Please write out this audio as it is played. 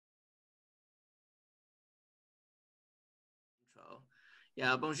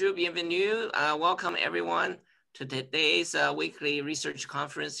Yeah, bonjour, bienvenue. Welcome everyone to today's weekly research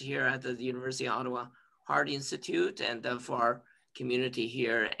conference here at the University of Ottawa Heart Institute and for our community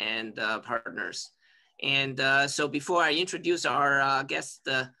here and partners. And so before I introduce our guest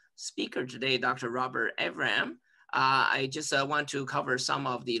speaker today, Dr. Robert Avram, I just want to cover some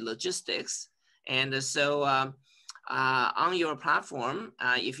of the logistics. And so on your platform,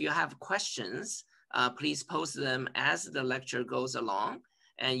 if you have questions, please post them as the lecture goes along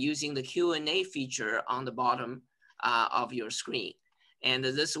and using the Q&A feature on the bottom of your screen. And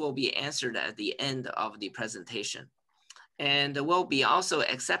this will be answered at the end of the presentation. And we'll be also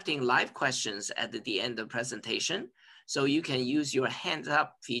accepting live questions at the end of the presentation. So you can use your hands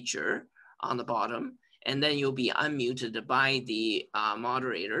up feature on the bottom, and then you'll be unmuted by the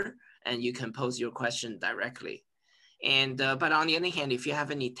moderator, and you can pose your question directly. And but on the other hand, if you have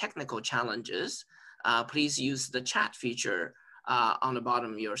any technical challenges, please use the chat feature on the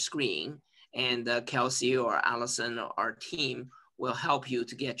bottom of your screen, and Kelsey or Allison or our team will help you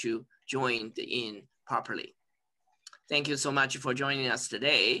to get you joined in properly. Thank you so much for joining us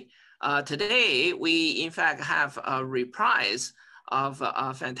today. Today, we in fact have a reprise of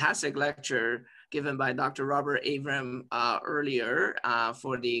a fantastic lecture given by Dr. Robert Avram earlier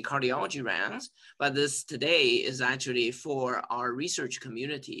for the cardiology rounds, but this today is actually for our research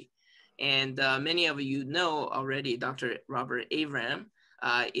community. And many of you know already Dr. Robert Avram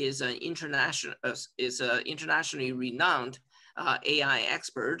is an internationally renowned AI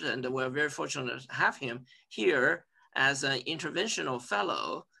expert, and we're very fortunate to have him here as an interventional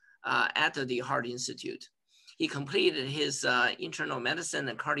fellow at the Heart Institute. He completed his internal medicine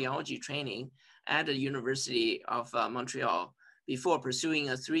and cardiology training at the University of Montreal before pursuing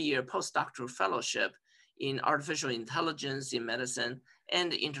a 3-year postdoctoral fellowship in artificial intelligence in medicine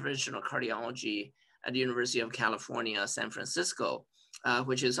and interventional cardiology at the University of California, San Francisco,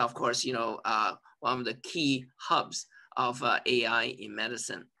 which is, of course, one of the key hubs of AI in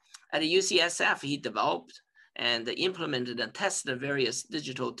medicine. At the UCSF, he developed and implemented and tested various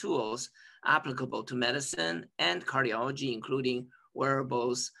digital tools applicable to medicine and cardiology, including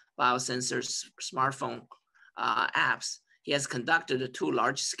wearables, biosensors, smartphone apps. He has conducted 2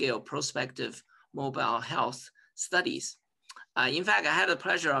 large-scale prospective mobile health studies. In fact, I had the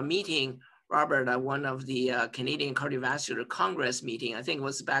pleasure of meeting Robert at one of the Canadian Cardiovascular Congress meeting. I think it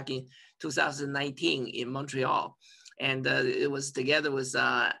was back in 2019 in Montreal. And it was together with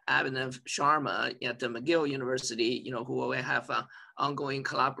Abhinav Sharma at the McGill University, who will have ongoing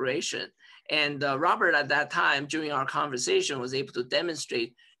collaboration. And Robert at that time, during our conversation, was able to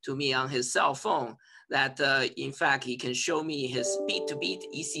demonstrate to me on his cell phone that in fact, he can show me his beat-to-beat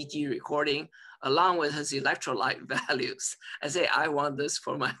ECG recording along with his electrolyte values. I say, I want this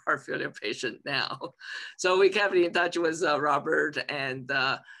for my heart failure patient now. So we kept in touch with Robert and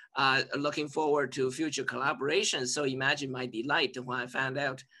looking forward to future collaborations. So imagine my delight when I found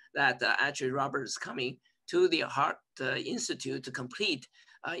out that actually Robert is coming to the Heart Institute to complete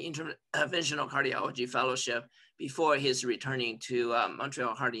interventional cardiology fellowship before his returning to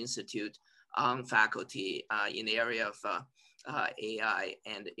Montreal Heart Institute on faculty in the area of AI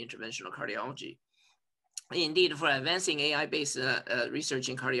and interventional cardiology. Indeed, for advancing AI-based research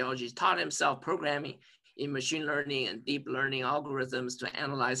in cardiology, he taught himself programming in machine learning and deep learning algorithms to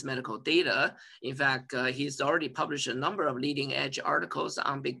analyze medical data. In fact, he's already published a number of leading edge articles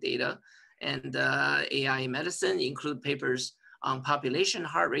on big data and AI medicine, include papers on population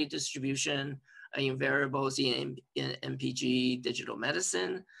heart rate distribution in variables in MPG digital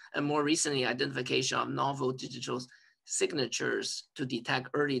medicine, and more recently, identification of novel digital signatures to detect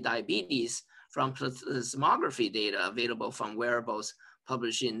early diabetes from plethysmography data available from wearables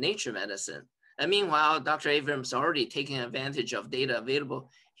published in Nature Medicine. And meanwhile, Dr. Avram is already taking advantage of data available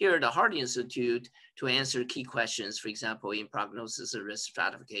here at the Heart Institute to answer key questions, for example, in prognosis and risk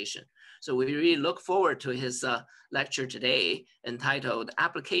stratification. So we really look forward to his lecture today entitled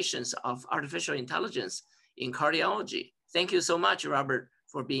Applications of Artificial Intelligence in Cardiology. Thank you so much, Robert,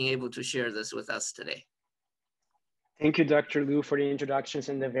 for being able to share this with us today. Thank you, Dr. Liu, for the introductions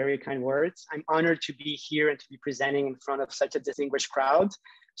and the very kind words. I'm honored to be here and to be presenting in front of such a distinguished crowd.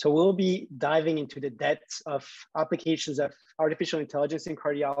 So we'll be diving into the depths of applications of artificial intelligence in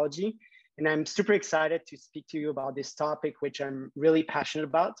cardiology. And I'm super excited to speak to you about this topic, which I'm really passionate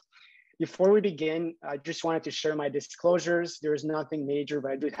about. Before we begin, I just wanted to share my disclosures. There is nothing major,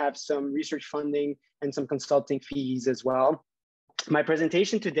 but I do have some research funding and some consulting fees as well. My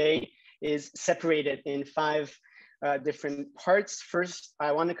presentation today is separated in 5 different parts. First,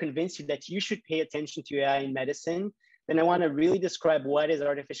 I want to convince you that you should pay attention to AI in medicine. Then I want to really describe what is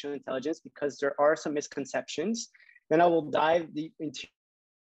artificial intelligence because there are some misconceptions. Then I will dive deep into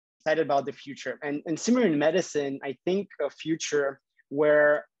excited about the future. And similar in medicine, I think a future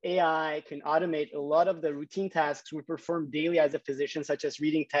where AI can automate a lot of the routine tasks we perform daily as a physician, such as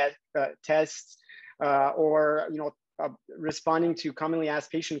reading tests or responding to commonly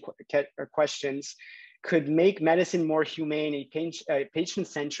asked patient questions, could make medicine more humane and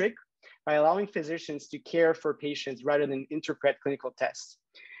patient-centric by allowing physicians to care for patients rather than interpret clinical tests.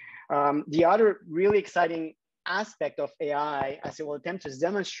 The other really exciting aspect of AI, as it will attempt to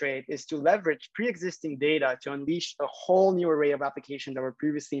demonstrate, is to leverage pre-existing data to unleash a whole new array of applications that were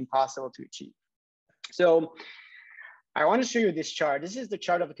previously impossible to achieve. So I want to show you this chart. This is the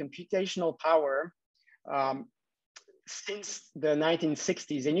chart of a computational power since the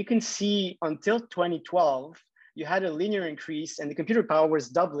 1960s. And you can see until 2012, you had a linear increase and the computer power was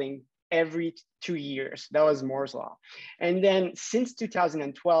doubling every 2 years. That was Moore's law. And then since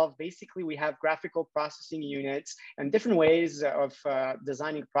 2012, basically we have graphical processing units and different ways of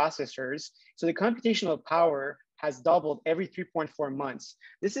designing processors. So the computational power has doubled every 3.4 months.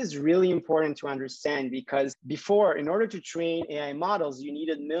 This is really important to understand because before, in order to train AI models, you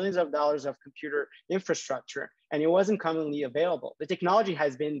needed millions of dollars of computer infrastructure and it wasn't commonly available. The technology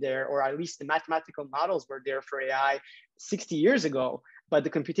has been there, or at least the mathematical models were there for AI 60 years ago, but the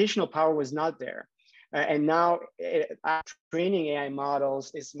computational power was not there. And now training AI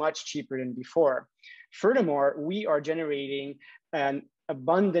models is much cheaper than before. Furthermore, we are generating an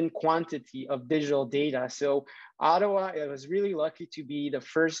abundant quantity of digital data. So Ottawa was really lucky to be the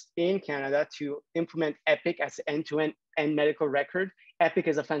first in Canada to implement Epic as an end-to-end medical record. Epic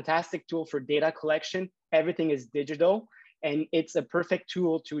is a fantastic tool for data collection. Everything is digital, and it's a perfect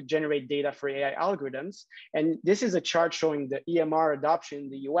tool to generate data for AI algorithms. And this is a chart showing the EMR adoption in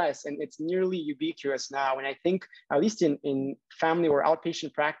the US, and it's nearly ubiquitous now. And I think, at least in family or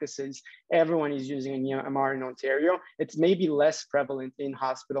outpatient practices, everyone is using an EMR in Ontario. It's maybe less prevalent in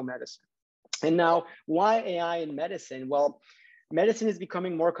hospital medicine. And now, why AI in medicine? Well, medicine is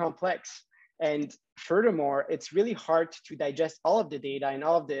becoming more complex. And furthermore, it's really hard to digest all of the data and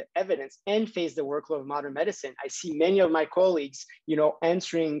all of the evidence and face the workload of modern medicine. I see many of my colleagues,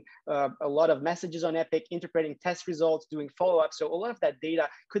 answering a lot of messages on Epic, interpreting test results, doing follow-up. So a lot of that data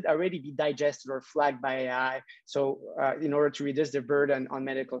could already be digested or flagged by AI. So in order to reduce the burden on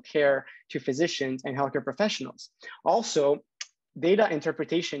medical care to physicians and healthcare professionals. Also, data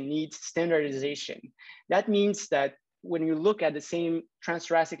interpretation needs standardization. That means that when you look at the same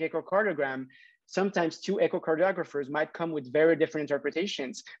transthoracic echocardiogram, sometimes two echocardiographers might come with very different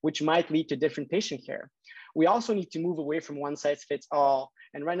interpretations, which might lead to different patient care. We also need to move away from one size fits all.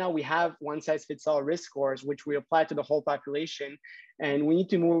 And right now we have one size fits all risk scores, which we apply to the whole population. And we need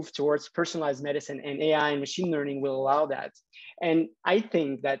to move towards personalized medicine, and AI and machine learning will allow that. And I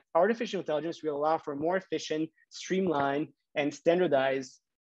think that artificial intelligence will allow for more efficient, streamlined, and standardized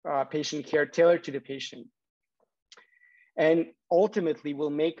patient care tailored to the patient. And ultimately will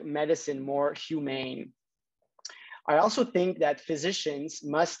make medicine more humane. I also think that physicians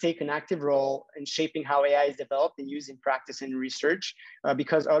must take an active role in shaping how AI is developed and used in practice and research,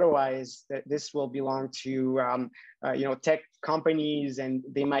 because otherwise this will belong to tech companies, and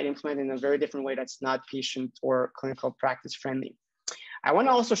they might implement in a very different way that's not patient or clinical practice friendly. I want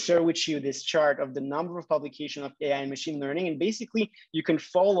to also share with you this chart of the number of publications of AI and machine learning, and basically you can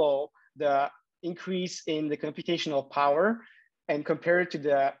follow the increase in the computational power and compare it to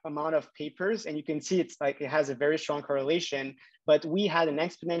the amount of papers. And you can see it's like it has a very strong correlation, but we had an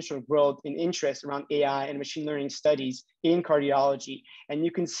exponential growth in interest around AI and machine learning studies in cardiology. And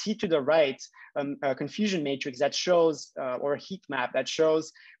you can see to the right, a confusion matrix that shows, or a heat map that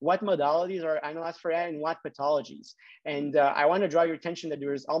shows what modalities are analyzed for AI and what pathologies. And I want to draw your attention that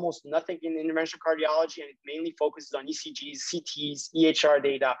there is almost nothing in interventional cardiology, and it mainly focuses on ECGs, CTs, EHR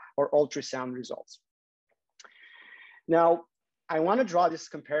data, or ultrasound results. Now, I want to draw this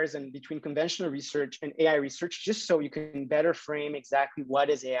comparison between conventional research and AI research, just so you can better frame exactly what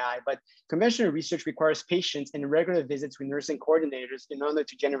is AI. But conventional research requires patience and regular visits with nursing coordinators in order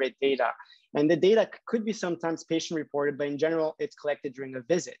to generate data. And the data could be sometimes patient reported, but in general, it's collected during a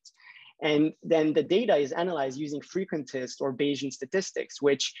visit. And then the data is analyzed using frequentist or Bayesian statistics,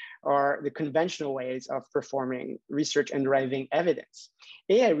 which are the conventional ways of performing research and deriving evidence.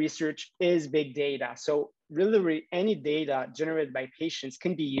 AI research is big data. So really any data generated by patients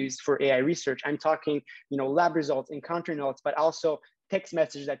can be used for AI research. I'm talking, lab results, encounter notes, but also text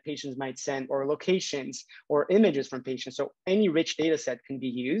messages that patients might send, or locations or images from patients. So any rich data set can be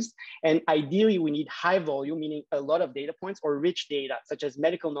used. And ideally we need high volume, meaning a lot of data points, or rich data, such as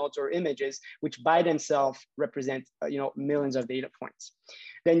medical notes or images, which by themselves represent millions of data points.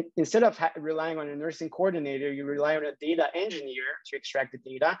 Then instead of relying on a nursing coordinator, you rely on a data engineer to extract the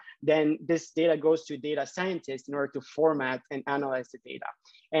data. Then this data goes to a data scientist in order to format and analyze the data.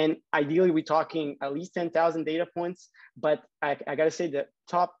 And ideally, we're talking at least 10,000 data points, but I gotta say the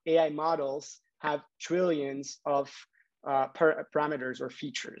top AI models have trillions of parameters or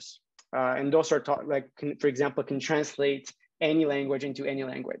features. And those are for example, can translate any language into any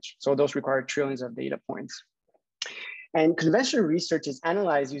language. So those require trillions of data points. And conventional research is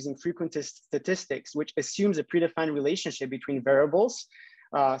analyzed using frequentist statistics, which assumes a predefined relationship between variables.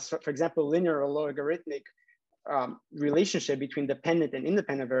 So for example, linear or logarithmic relationship between dependent and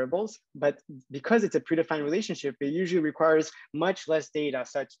independent variables. But because it's a predefined relationship, it usually requires much less data,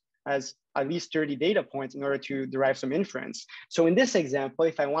 such as at least 30 data points in order to derive some inference. So in this example,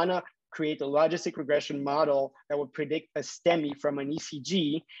 if I wanna create a logistic regression model that will predict a STEMI from an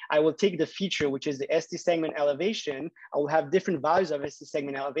ECG, I will take the feature, which is the ST segment elevation. I will have different values of ST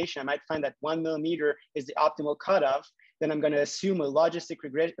segment elevation. I might find that 1 millimeter is the optimal cutoff. Then I'm going to assume a logistic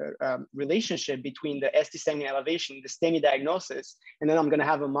relationship between the ST segment elevation, the STEMI diagnosis, and then I'm going to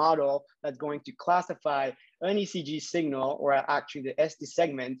have a model that's going to classify an ECG signal, or actually the ST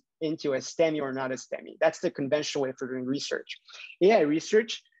segment, into a STEMI or not a STEMI. That's the conventional way for doing research. AI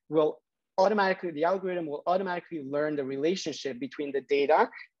research will automatically, the algorithm will automatically learn the relationship between the data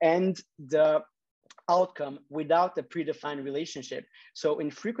and the outcome without a predefined relationship. So in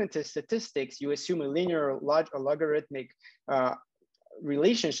frequentist statistics, you assume a linear or logarithmic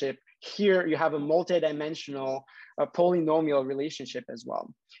relationship. Here you have a multi-dimensional polynomial relationship as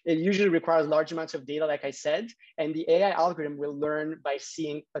well. It usually requires large amounts of data, like I said, and the AI algorithm will learn by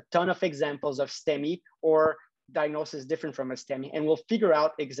seeing a ton of examples of STEMI or diagnosis different from a STEMI, and we'll figure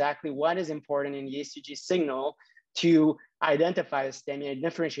out exactly what is important in the ECG signal to identify a STEMI and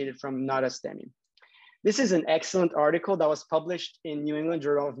differentiate it from not a STEMI. This is an excellent article that was published in New England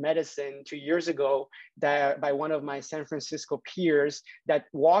Journal of Medicine 2 years ago by one of my San Francisco peers that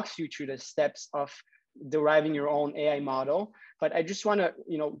walks you through the steps of deriving your own AI model. But I just want to,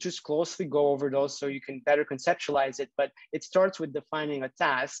 just closely go over those so you can better conceptualize it. But it starts with defining a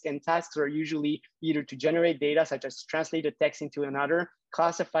task, and tasks are usually either to generate data, such as translate a text into another,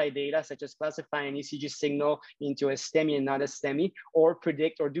 classify data, such as classify an ECG signal into a STEMI and not a STEMI, or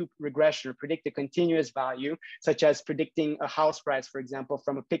predict or do regression, or predict a continuous value, such as predicting a house price, for example,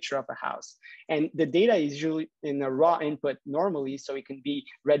 from a picture of a house. And the data is usually in a raw input normally, so it can be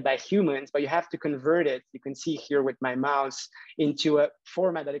read by humans, but you have to convert it, you can see here with my mouse, into a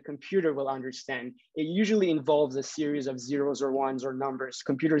format that a computer will understand. It usually involves a series of zeros or ones or numbers.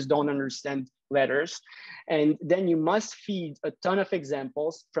 Computers don't understand letters. And then you must feed a ton of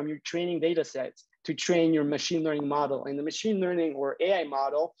examples from your training data sets to train your machine learning model. And the machine learning or AI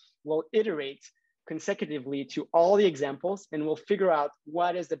model will iterate consecutively to all the examples and will figure out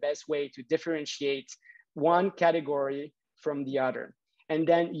what is the best way to differentiate one category from the other. And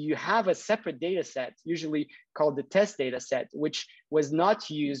then you have a separate data set, usually called the test data set, which was not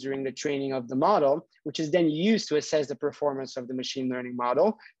used during the training of the model, which is then used to assess the performance of the machine learning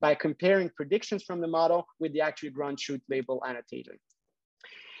model by comparing predictions from the model with the actual ground truth label annotated.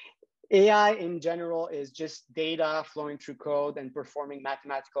 AI in general is just data flowing through code and performing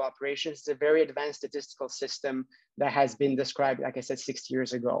mathematical operations. It's a very advanced statistical system that has been described, like I said, 60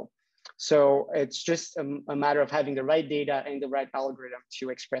 years ago. So it's just a matter of having the right data and the right algorithm to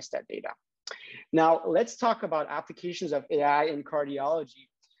express that data. Now, let's talk about applications of AI in cardiology.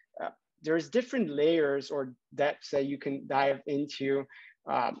 There's different layers or depths that you can dive into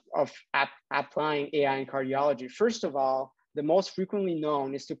of applying AI in cardiology. First of all, the most frequently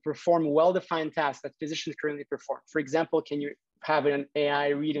known is to perform well-defined tasks that physicians currently perform. For example, can you have an AI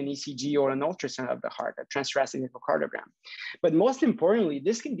read an ECG or an ultrasound of the heart, a transthoracic echocardiogram? But most importantly,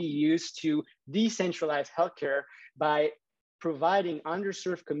 this can be used to decentralize healthcare by providing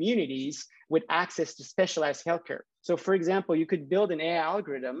underserved communities with access to specialized healthcare. So for example, you could build an AI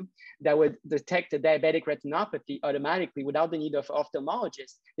algorithm that would detect a diabetic retinopathy automatically without the need of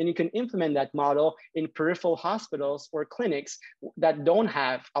ophthalmologist. Then you can implement that model in peripheral hospitals or clinics that don't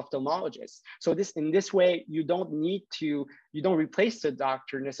have ophthalmologists. So in this way, you don't replace the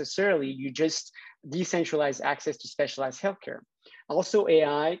doctor necessarily, you just decentralize access to specialized healthcare. Also,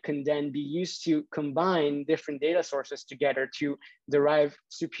 AI can then be used to combine different data sources together to derive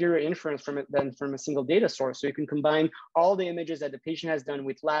superior inference than from a single data source. So you can combine all the images that the patient has done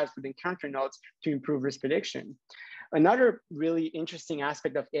with labs, with encounter notes to improve risk prediction. Another really interesting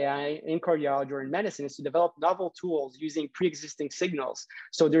aspect of AI in cardiology or in medicine is to develop novel tools using pre-existing signals.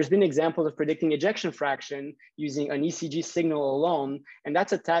 So there's been examples of predicting ejection fraction using an ECG signal alone, and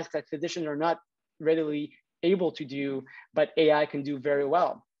that's a task that physicians are not readily able to do, but AI can do very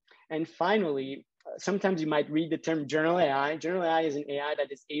well. And finally, sometimes you might read the term general AI. General AI is an AI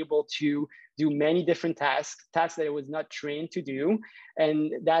that is able to do many different tasks that it was not trained to do.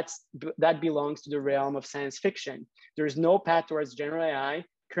 And that belongs to the realm of science fiction. There's no path towards general AI.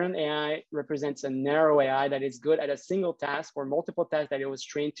 Current AI represents a narrow AI that is good at a single task or multiple tasks that it was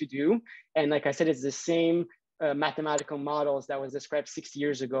trained to do. And like I said, it's the same mathematical models that was described 60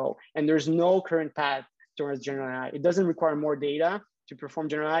 years ago. And there's no current path towards general AI. It doesn't require more data to perform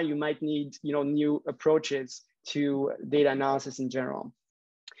general AI. You might need new approaches to data analysis in general.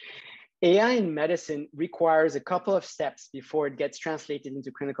 AI in medicine requires a couple of steps before it gets translated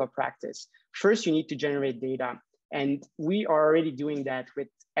into clinical practice. First, you need to generate data. And we are already doing that with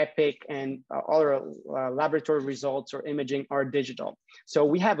Epic, and all our laboratory results or imaging are digital. So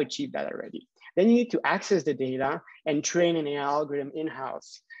we have achieved that already. Then you need to access the data and train an AI algorithm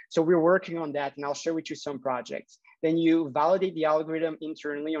in-house. So we're working on that, and I'll share with you some projects. Then you validate the algorithm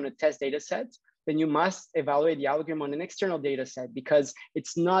internally on a test data set. Then you must evaluate the algorithm on an external data set, because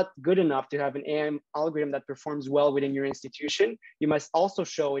it's not good enough to have an AI algorithm that performs well within your institution. You must also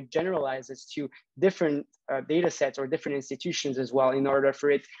show it generalizes to different data sets or different institutions as well, in order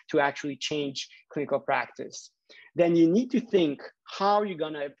for it to actually change clinical practice. Then you need to think, how are you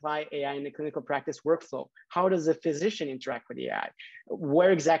going to apply AI in the clinical practice workflow? How does a physician interact with AI?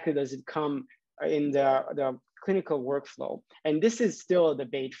 Where exactly does it come in the clinical workflow? And this is still a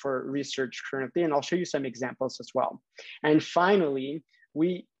debate for research currently, and I'll show you some examples as well. And finally,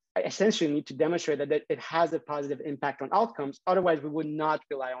 we essentially need to demonstrate that it has a positive impact on outcomes. Otherwise, we would not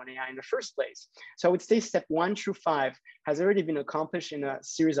rely on AI in the first place. So I would say step 1 through 5 has already been accomplished in a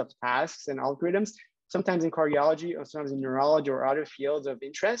series of tasks and algorithms, sometimes in cardiology or sometimes in neurology or other fields of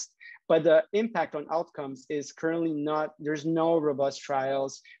interest. But the impact on outcomes is currently not, there's no robust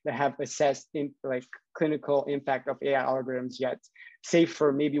trials that have assessed clinical impact of AI algorithms yet, save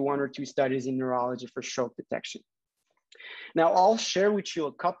for maybe 1 or 2 studies in neurology for stroke detection. Now, I'll share with you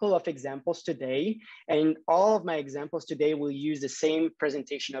a couple of examples today, and all of my examples today will use the same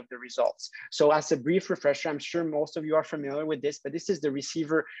presentation of the results. So as a brief refresher, I'm sure most of you are familiar with this, but this is the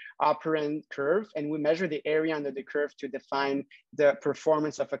receiver operand curve, and we measure the area under the curve to define the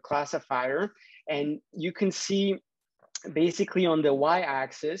performance of a classifier. And you can see basically on the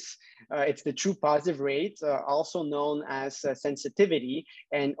y-axis, it's the true positive rate, also known as sensitivity.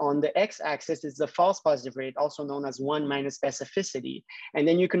 And on the x-axis is the false positive rate, also known as 1 minus specificity. And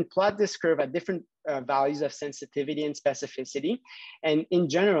then you can plot this curve at different values of sensitivity and specificity. And in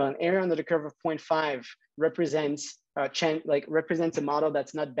general, an area under the curve of 0.5 represents represents a model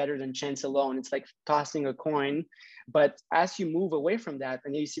that's not better than chance alone. It's like tossing a coin. But as you move away from that,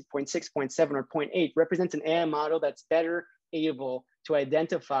 and you see 0.6, 0.7, or 0.8 represents an AI model that's better able to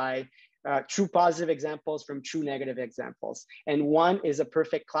identify true positive examples from true negative examples. And 1 is a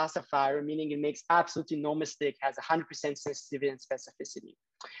perfect classifier, meaning it makes absolutely no mistake, has 100% sensitivity and specificity.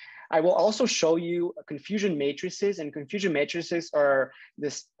 I will also show you confusion matrices, and confusion matrices are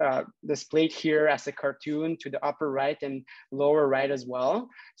displayed here as a cartoon to the upper right and lower right as well.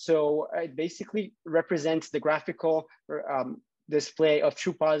 So it basically represents the graphical display of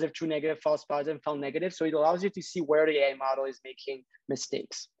true positive, true negative, false positive, false negative. So it allows you to see where the AI model is making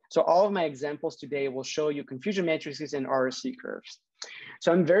mistakes. So all of my examples today will show you confusion matrices and RSC curves.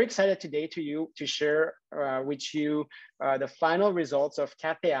 So I'm very excited today to share with you the final results of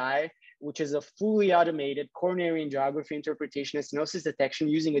CAP-AI, which is a fully automated coronary angiography interpretation and stenosis detection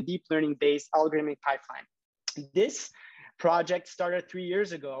using a deep learning-based algorithmic pipeline. This project started 3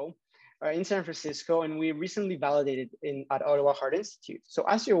 years ago in San Francisco, and we recently validated at Ottawa Heart Institute. So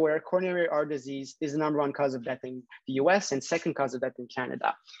as you're aware, coronary heart disease is the #1 cause of death in the US and 2nd cause of death in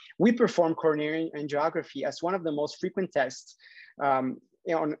Canada. We perform coronary angiography as one of the most frequent tests on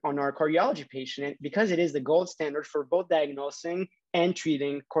our cardiology patient, because it is the gold standard for both diagnosing and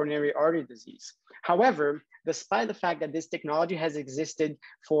treating coronary artery disease. However, despite the fact that this technology has existed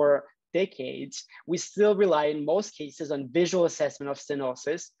for decades, we still rely in most cases on visual assessment of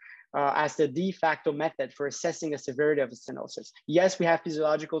stenosis as the de facto method for assessing the severity of a stenosis. Yes, we have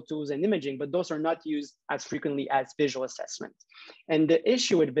physiological tools and imaging, but those are not used as frequently as visual assessment. And the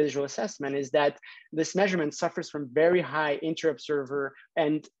issue with visual assessment is that this measurement suffers from very high inter-observer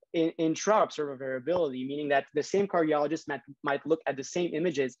and intra-observer variability, meaning that the same cardiologist might look at the same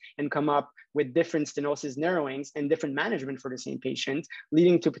images and come up with different stenosis narrowings and different management for the same patient,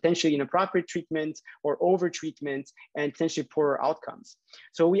 leading to potentially inappropriate treatment or over-treatment and potentially poorer outcomes.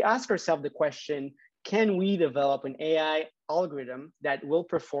 So we ask ourselves the question, can we develop an AI algorithm that will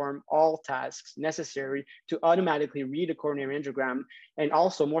perform all tasks necessary to automatically read a coronary angiogram and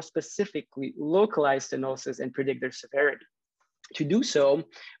also more specifically localize stenosis and predict their severity? To do so,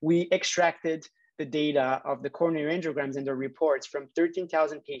 we extracted the data of the coronary angiograms and their reports from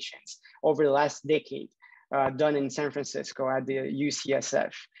 13,000 patients over the last decade, done in San Francisco at the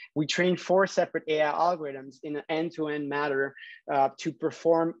UCSF. We trained 4 separate AI algorithms in an end-to-end manner to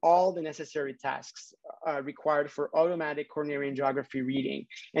perform all the necessary tasks required for automatic coronary angiography reading.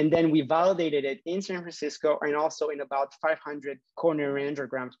 And then we validated it in San Francisco and also in about 500 coronary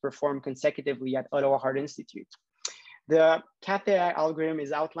angiograms performed consecutively at Ottawa Heart Institute. The CathAI algorithm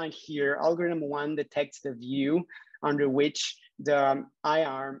is outlined here. Algorithm 1 detects the view under which the eye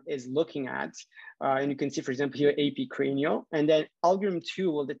arm is looking at. And you can see, for example, here, AP cranial. And then algorithm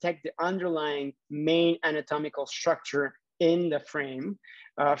 2 will detect the underlying main anatomical structure in the frame.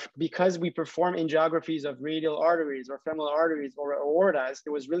 Because we perform angiographies of radial arteries or femoral arteries or aortas, it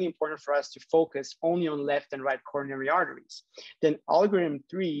was really important for us to focus only on left and right coronary arteries. Then algorithm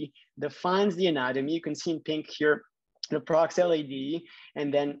 3 defines the anatomy. You can see in pink here, the prox LAD,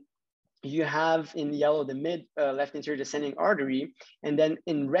 and then you have in yellow the mid left anterior descending artery, and then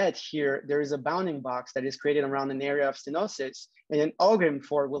in red here there is a bounding box that is created around an area of stenosis, and then algorithm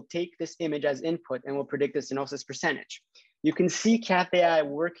 4 will take this image as input and will predict the stenosis percentage. You can see CathAI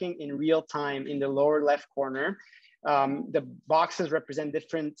working in real time in the lower left corner. The boxes represent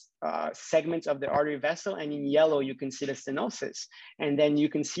different segments of the artery vessel, and in yellow you can see the stenosis. And then you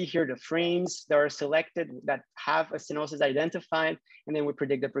can see here the frames that are selected that have a stenosis identified, and then we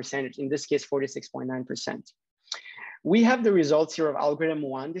predict the percentage, in this case 46.9%. We have the results here of algorithm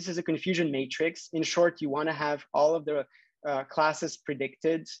 1. This is a confusion matrix. In short, you want to have all of the classes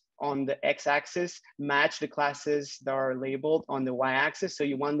predicted on the x-axis match the classes that are labeled on the y-axis. So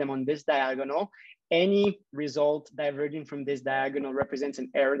you want them on this diagonal. Any result diverging from this diagonal represents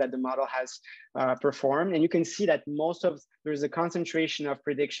an error that the model has performed. And you can see that there's a concentration of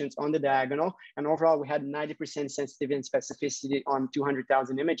predictions on the diagonal. And overall, we had 90% sensitivity and specificity on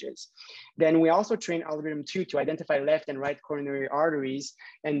 200,000 images. Then we also trained algorithm 2 to identify left and right coronary arteries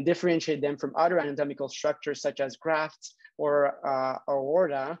and differentiate them from other anatomical structures such as grafts or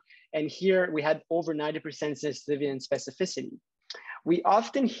aorta. And here we had over 90% sensitivity and specificity. We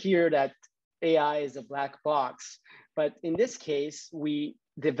often hear that AI is a black box, but in this case, we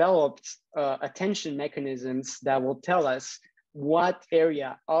developed attention mechanisms that will tell us what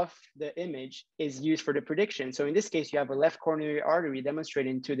area of the image is used for the prediction. So in this case, you have a left coronary artery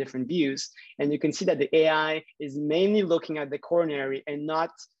demonstrated in 2 different views, and you can see that the AI is mainly looking at the coronary and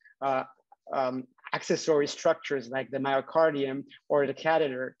not accessory structures like the myocardium or the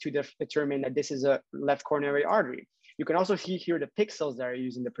catheter to determine that this is a left coronary artery. You can also see here the pixels that are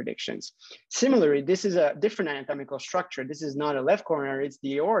using the predictions. Similarly, this is a different anatomical structure. This is not a left coronary, it's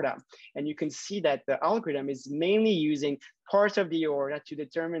the aorta. And you can see that the algorithm is mainly using parts of the aorta to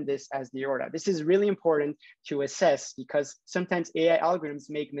determine this as the aorta. This is really important to assess because sometimes AI algorithms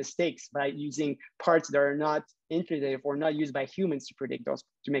make mistakes by using parts that are not intuitive or not used by humans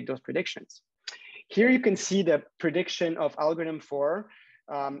to make those predictions. Here you can see the prediction of algorithm 4.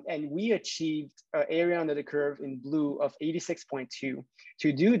 And we achieved an area under the curve in blue of 86.2.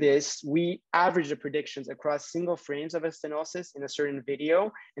 To do this, we averaged the predictions across single frames of a stenosis in a certain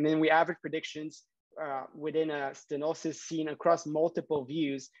video. And then we averaged predictions within a stenosis seen across multiple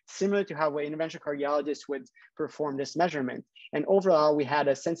views, similar to how an interventional cardiologist would perform this measurement. And overall, we had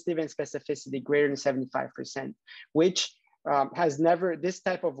a sensitivity and specificity greater than 75%, which this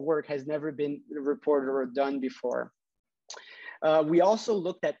type of work has never been reported or done before. We also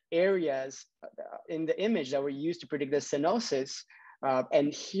looked at areas in the image that were used to predict the stenosis.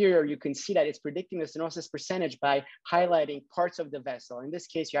 And here you can see that it's predicting the stenosis percentage by highlighting parts of the vessel. In this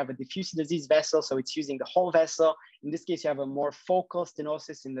case, you have a diffuse disease vessel, so it's using the whole vessel. In this case, you have a more focal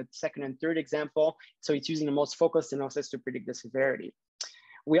stenosis in the second and third example. So it's using the most focal stenosis to predict the severity.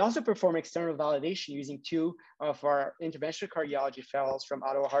 We also perform external validation using 2 of our interventional cardiology fellows from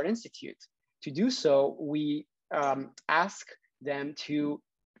Ottawa Heart Institute. To do so, we ask them to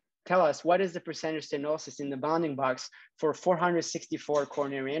tell us what is the percentage stenosis in the bounding box for 464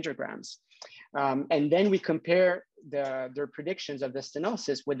 coronary angiograms. And then we compare their predictions of the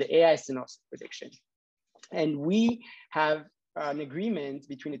stenosis with the AI stenosis prediction. And we have an agreement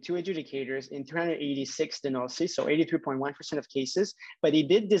between the 2 adjudicators in 386 stenosis, so 83.1% of cases, but they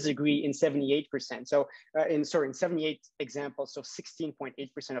did disagree in 78%. So in 78 examples, so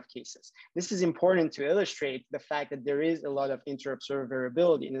 16.8% of cases. This is important to illustrate the fact that there is a lot of inter-observer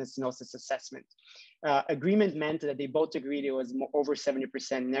variability in the stenosis assessment. agreement meant that they both agreed it was over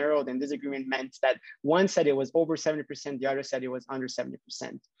 70% narrowed, and disagreement meant that one said it was over 70%, the other said it was under 70%.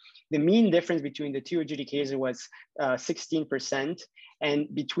 The mean difference between the two adjudicators was 16%,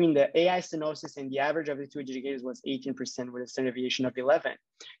 and between the AI stenosis and the average of the two adjudicators was 18% with a standard deviation of 11.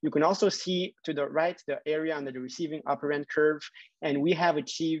 You can also see to the right the area under the receiving upper end curve, and we have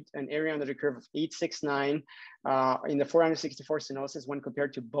achieved an area under the curve of 869 in the 464 stenosis when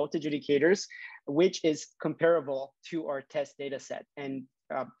compared to both adjudicators, which is comparable to our test data set, and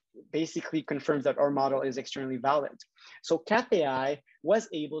basically confirms that our model is externally valid. So CathAI was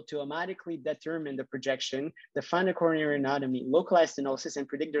able to automatically determine the projection, define the coronary anatomy, localize stenosis, and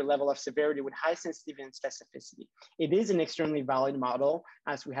predict their level of severity with high sensitivity and specificity. It is an externally valid model,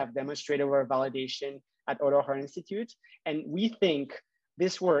 as we have demonstrated our validation at Otto Heart Institute. And we think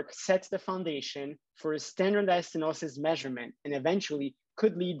this work sets the foundation for a standardized stenosis measurement and eventually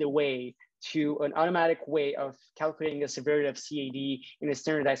could lead the way to an automatic way of calculating the severity of CAD in a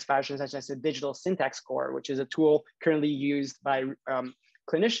standardized fashion, such as a digital syntax score, which is a tool currently used by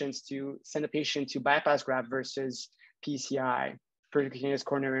clinicians to send a patient to bypass graft versus PCI, percutaneous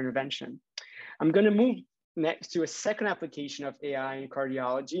coronary intervention. I'm going to move next to a second application of AI in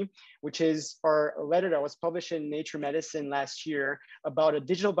cardiology, which is our letter that was published in Nature Medicine last year about a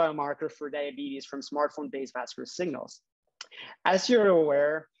digital biomarker for diabetes from smartphone-based vascular signals. As you're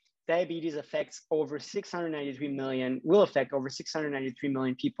aware, diabetes affects over 693 million, will affect over 693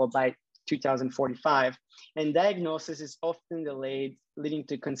 million people by 2045. And diagnosis is often delayed, leading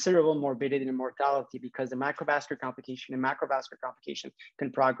to considerable morbidity and mortality because the microvascular complication and macrovascular complication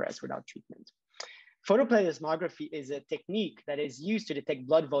can progress without treatment. Photoplethysmography is a technique that is used to detect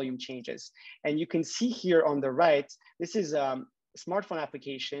blood volume changes. And you can see here on the right, this is a smartphone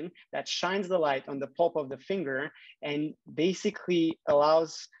application that shines the light on the pulp of the finger and basically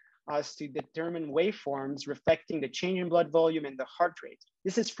allows us to determine waveforms reflecting the change in blood volume and the heart rate.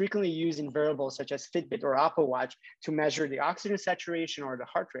 This is frequently used in wearables such as Fitbit or Apple Watch to measure the oxygen saturation or the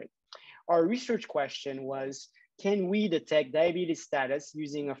heart rate. Our research question was, can we detect diabetes status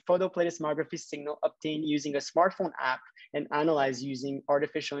using a photoplethysmography signal obtained using a smartphone app and analyze using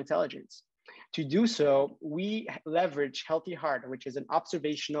artificial intelligence? To do so, we leverage Healthy Heart, which is an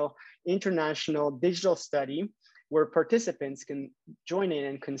observational international digital study where participants can join in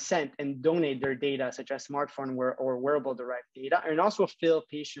and consent and donate their data, such as smartphone or wearable-derived data, and also fill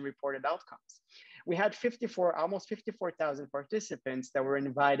patient-reported outcomes. We had almost 54,000 participants that were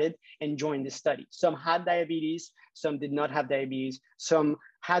invited and joined the study. Some had diabetes, some did not have diabetes, some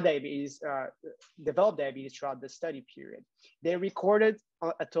had diabetes, developed diabetes throughout the study period. They recorded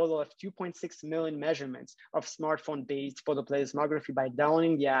a total of 2.6 million measurements of smartphone-based photoplethysmography by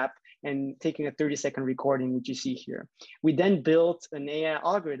downloading the app and taking a 30-second recording, which you see here. We then built an AI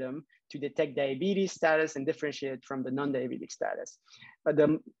algorithm to detect diabetes status and differentiate it from the non-diabetic status.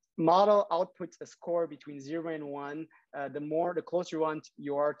 The model outputs a score between 0 and 1. The closer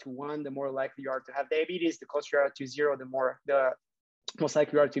you are to 1, the more likely you are to have diabetes. The closer you are to 0, the most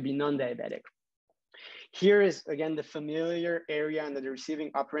likely you are to be non-diabetic. Here is, again, the familiar area under the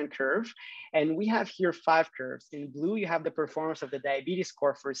receiving upper end curve. And we have here 5 curves. In blue, you have the performance of the diabetes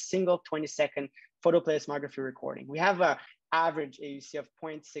score for a single 20-second photoplethysmography recording. We have an average AUC of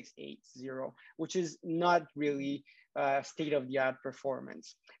 0.680, which is not really state-of-the-art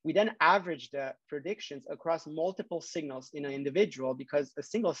performance. We then average the predictions across multiple signals in an individual because a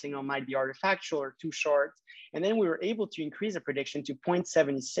single signal might be artifactual or too short. And then we were able to increase the prediction to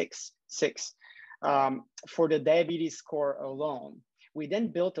 0.766 for the diabetes score alone. We then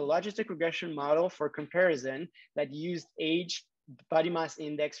built a logistic regression model for comparison that used age, body mass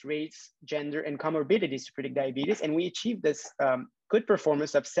index, race, gender, and comorbidities to predict diabetes. And we achieved this good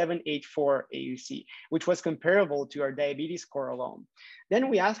performance of 784 AUC, which was comparable to our diabetes score alone. Then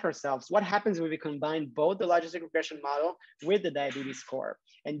we asked ourselves, what happens when we combine both the logistic regression model with the diabetes score?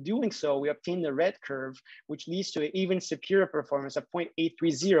 And doing so, we obtained the red curve, which leads to an even superior performance of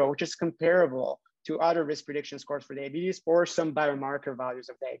 0.830, which is comparable to other risk prediction scores for diabetes or some biomarker values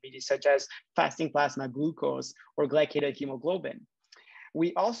of diabetes, such as fasting plasma glucose or glycated hemoglobin.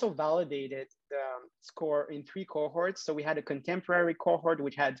 We also validated the score in 3 cohorts. So we had a contemporary cohort,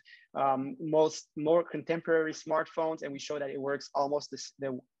 which had more contemporary smartphones, and we showed that it works almost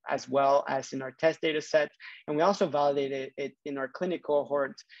as well as in our test data set. And we also validated it in our clinic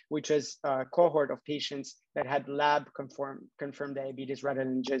cohort, which is a cohort of patients that had lab confirmed diabetes rather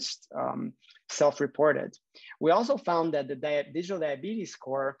than just self-reported. We also found that the digital diabetes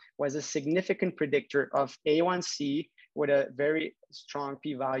score was a significant predictor of A1C with a very strong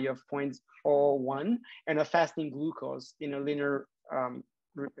p-value of 0.01 and a fasting glucose in a linear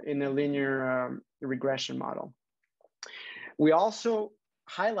regression model. We also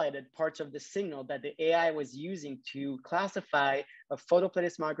highlighted parts of the signal that the AI was using to classify a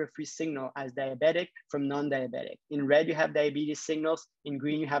photoplethysmography signal as diabetic from non-diabetic. In red, you have diabetes signals. In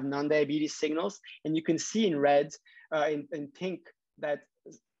green, you have non-diabetes signals. And you can see in red, in pink, that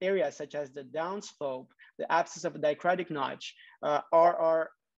areas such as the downslope, the absence of a diacritic notch, RR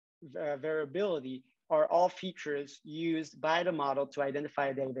variability, are all features used by the model to identify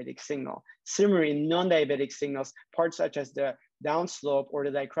a diabetic signal. Similarly, in non-diabetic signals, parts such as the downslope or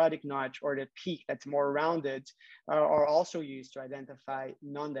the diacritic notch or the peak that's more rounded are also used to identify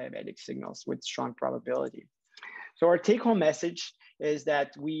non-diabetic signals with strong probability. So our take-home message is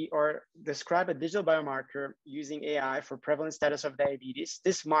that we are describe a digital biomarker using AI for prevalent status of diabetes.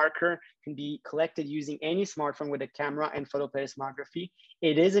 This marker can be collected using any smartphone with a camera and photoplethysmography.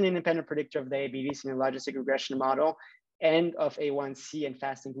 It is an independent predictor of diabetes in a logistic regression model and of A1C and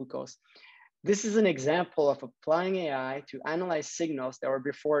fasting glucose. This is an example of applying AI to analyze signals that were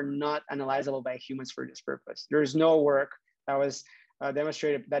before not analyzable by humans for this purpose. There's no work that was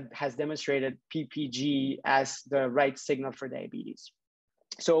has demonstrated PPG as the right signal for diabetes.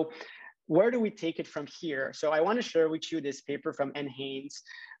 So where do we take it from here? So I want to share with you this paper from N. Haynes,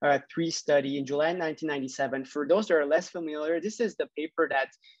 3 study in July 1997. For those that are less familiar, this is the paper that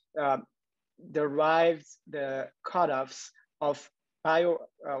derived the cutoffs of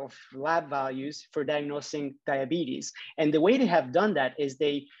lab values for diagnosing diabetes. And the way they have done that is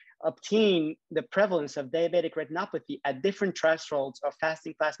they obtain the prevalence of diabetic retinopathy at different thresholds of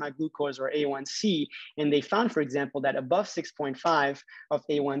fasting plasma glucose or A1C. And they found, for example, that above 6.5 of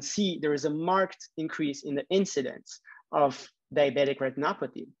A1C, there is a marked increase in the incidence of diabetic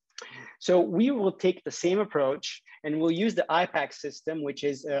retinopathy. So we will take the same approach and we'll use the IPAC system, which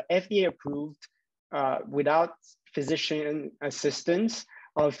is FDA approved without physician assistance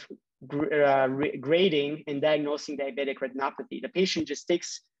of grading and diagnosing diabetic retinopathy. The patient just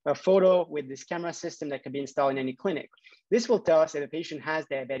takes a photo with this camera system that can be installed in any clinic. This will tell us if a patient has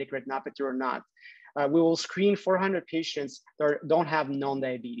diabetic retinopathy or not. We will screen 400 patients that don't have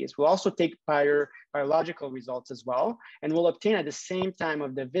non-diabetes. We'll also take biological results as well, and we'll obtain at the same time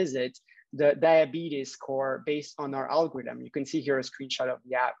of the visit the diabetes score based on our algorithm. You can see here a screenshot of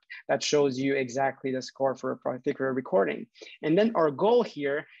the app that shows you exactly the score for a particular recording. And then our goal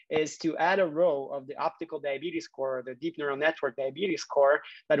here is to add a row of the optical diabetes score, the deep neural network diabetes score,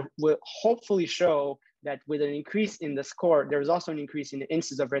 that will hopefully show that with an increase in the score, there's also an increase in the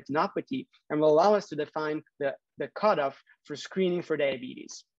incidence of retinopathy and will allow us to define the cutoff for screening for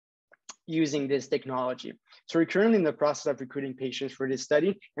diabetes using this technology. So we're currently in the process of recruiting patients for this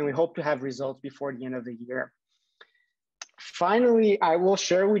study, and we hope to have results before the end of the year. Finally, I will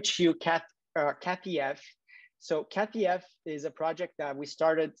share with you CATPF. So CATPF is a project that we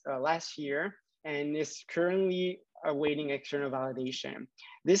started last year and is currently awaiting external validation.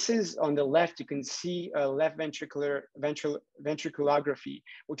 This is on the left, you can see a left ventriculography,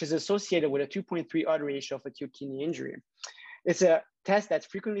 which is associated with a 2.3 odds ratio of acute kidney injury. It's a test that's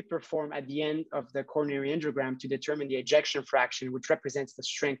frequently performed at the end of the coronary angiogram to determine the ejection fraction, which represents the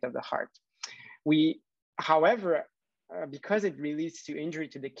strength of the heart. However, because it leads to injury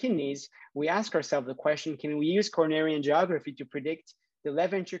to the kidneys, we ask ourselves the question, can we use coronary angiography to predict the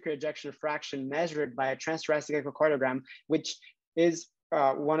left ventricular ejection fraction measured by a transthoracic echocardiogram, which is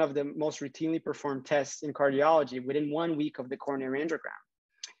one of the most routinely performed tests in cardiology within 1 week of the coronary angiogram.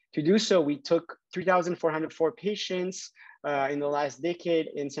 To do so, we took 3,404 patients in the last decade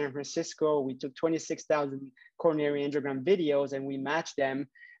in San Francisco. We took 26,000 coronary angiogram videos and we matched them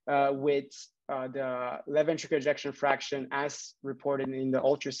with the left ventricular ejection fraction as reported in the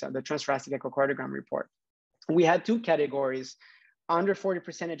ultrasound, the transthoracic echocardiogram report. We had 2 categories, under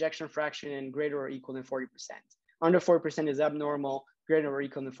 40% ejection fraction and greater or equal than 40%. Under 40% is abnormal, greater or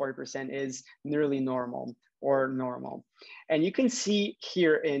equal than 40% is nearly normal or normal. And you can see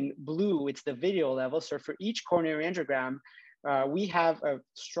here in blue, it's the video level. So for each coronary angiogram, we have a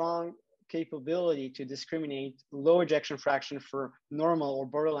strong capability to discriminate low ejection fraction for normal or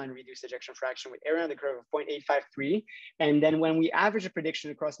borderline reduced ejection fraction with area under the curve of 0.853. And then when we average a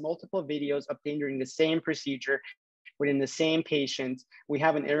prediction across multiple videos obtained during the same procedure within the same patient, we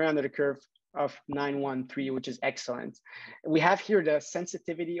have an area under the curve of 913, which is excellent. We have here the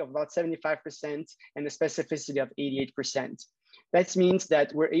sensitivity of about 75% and the specificity of 88%. That means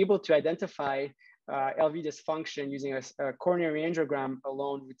that we're able to identify LV dysfunction using a coronary angiogram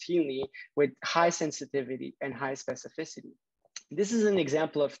alone routinely with high sensitivity and high specificity. This is an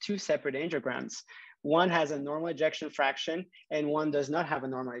example of 2 separate angiograms. One has a normal ejection fraction and one does not have a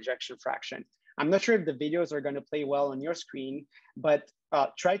normal ejection fraction. I'm not sure if the videos are going to play well on your screen, but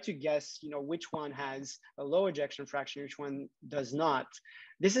try to guess, which one has a low ejection fraction, which one does not.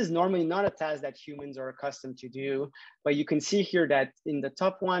 This is normally not a task that humans are accustomed to do, but you can see here that in the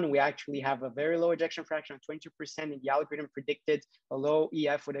top one, we actually have a very low ejection fraction of 22%, and the algorithm predicted a low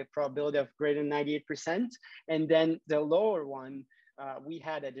EF with a probability of greater than 98%. And then the lower one, we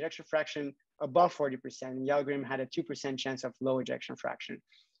had an ejection fraction above 40%, and the algorithm had a 2% chance of low ejection fraction,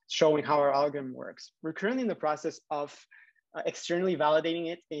 showing how our algorithm works. We're currently in the process of externally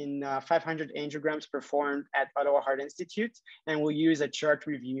validating it in 500 angiograms performed at Ottawa Heart Institute, and we'll use a chart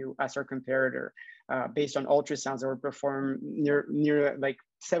review as our comparator based on ultrasounds that were performed near like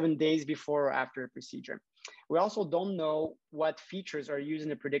 7 days before or after a procedure. We also don't know what features are used in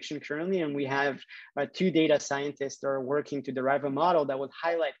the prediction currently, and we have 2 data scientists that are working to derive a model that will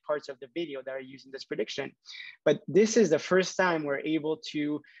highlight parts of the video that are used in this prediction. But this is the first time we're able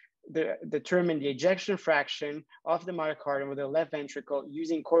to determine the ejection fraction of the myocardium with the left ventricle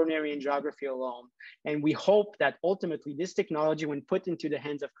using coronary angiography alone. And we hope that ultimately this technology, when put into the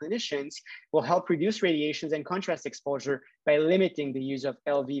hands of clinicians, will help reduce radiations and contrast exposure by limiting the use of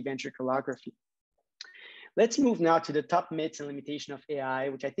LV ventriculography. Let's move now to the top myths and limitation of AI,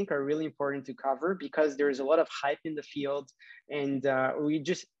 which I think are really important to cover because there is a lot of hype in the field, and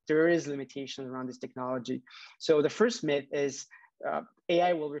there is limitations around this technology. So the first myth is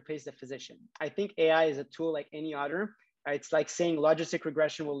AI will replace the physician. I think AI is a tool like any other. It's like saying logistic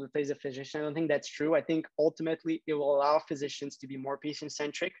regression will replace the physician. I don't think that's true. I think ultimately it will allow physicians to be more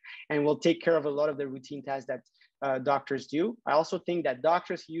patient-centric and will take care of a lot of the routine tasks that doctors do. I also think that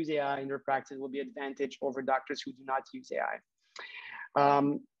doctors who use AI in their practice will be advantage over doctors who do not use AI.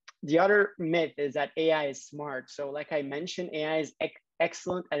 The other myth is that AI is smart. So like I mentioned, AI is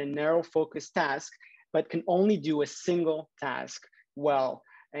excellent at a narrow focused task, but can only do a single task well.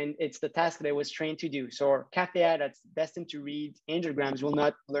 And it's the task that I was trained to do. So our cath AI that's destined to read angiograms will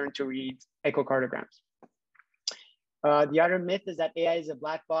not learn to read echocardiograms. The other myth is that AI is a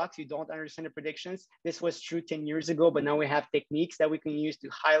black box. You don't understand the predictions. This was true 10 years ago, but now we have techniques that we can use to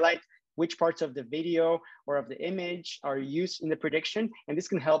highlight which parts of the video or of the image are used in the prediction. And this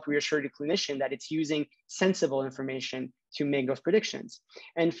can help reassure the clinician that it's using sensible information to make those predictions.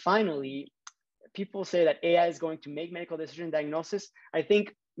 And finally, people say that AI is going to make medical decision diagnosis. I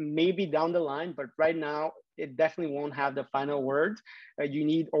think maybe down the line, but right now, it definitely won't have the final word. You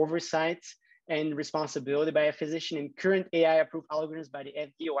need oversight and responsibility by a physician. And current AI-approved algorithms by the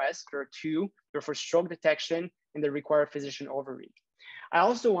FDOS, there are 2. They're for stroke detection, and they require physician overread. I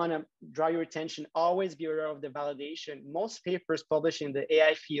also want to draw your attention, always be aware of the validation. Most papers published in the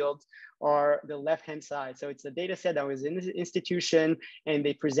AI field are the left-hand side. So it's a data set that was in the institution and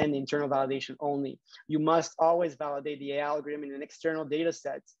they present the internal validation only. You must always validate the AI algorithm in an external data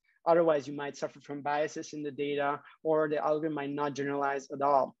set. Otherwise, you might suffer from biases in the data or the algorithm might not generalize at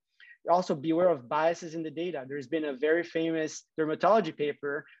all. Also beware of biases in the data. There's been a very famous dermatology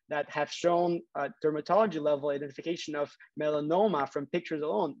paper that have shown dermatology level identification of melanoma from pictures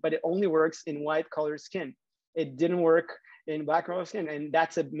alone, but it only works in white colored skin. It didn't work in black colored skin. And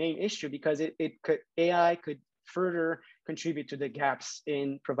that's a main issue because AI could further contribute to the gaps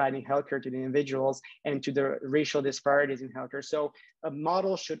in providing healthcare to the individuals and to the racial disparities in healthcare. So a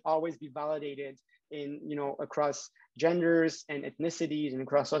model should always be validated across genders and ethnicities and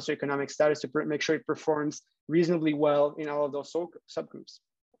across socioeconomic status to make sure it performs reasonably well in all of those subgroups.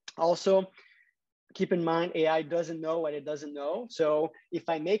 Also, keep in mind, AI doesn't know what it doesn't know. So if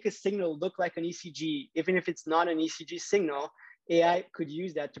I make a signal look like an ECG, even if it's not an ECG signal, AI could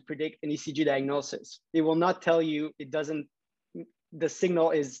use that to predict an ECG diagnosis. It will not tell you the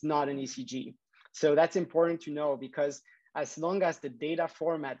signal is not an ECG. So that's important to know because as long as the data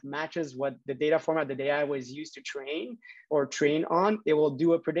format matches what the data format that the AI was used to train on, it will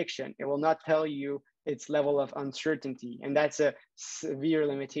do a prediction. It will not tell you its level of uncertainty. And that's a severe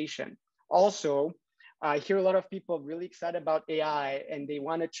limitation. Also, I hear a lot of people really excited about AI and they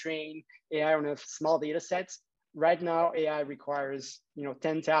want to train AI on a small data sets. Right now, AI requires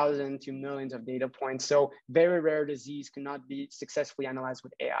 10,000 to millions of data points. So very rare disease cannot be successfully analyzed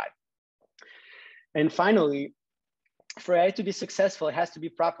with AI. And finally, for AI to be successful, it has to be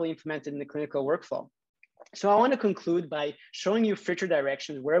properly implemented in the clinical workflow. So I want to conclude by showing you future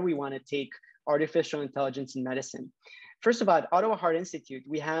directions where we want to take artificial intelligence in medicine. First of all, at Ottawa Heart Institute,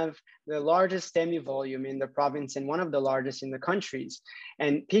 we have the largest STEMI volume in the province and one of the largest in the countries.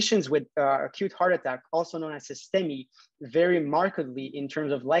 And patients with acute heart attack, also known as STEMI, vary markedly in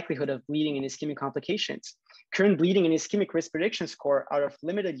terms of likelihood of bleeding and ischemic complications. Current bleeding and ischemic risk prediction score are of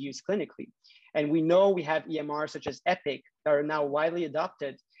limited use clinically. And we know we have EMRs such as EPIC that are now widely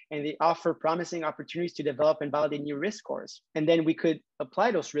adopted. and they offer promising opportunities to develop and validate new risk scores. And then we could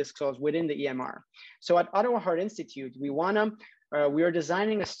apply those risk scores within the EMR. So at Ottawa Heart Institute, we are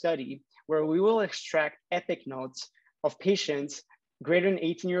designing a study where we will extract epic notes of patients greater than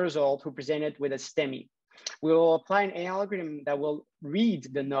 18 years old who presented with a STEMI. We will apply an AI algorithm that will read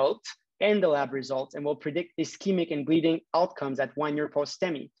the note and the lab results and will predict ischemic and bleeding outcomes at 1 year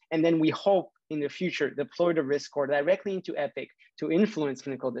post-STEMI. And then we hope in the future deploy the risk score directly into EPIC to influence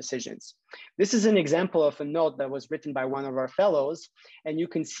clinical decisions. This is an example of a note that was written by one of our fellows. And you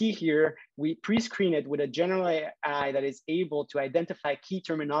can see here, we pre-screen it with a general AI that is able to identify key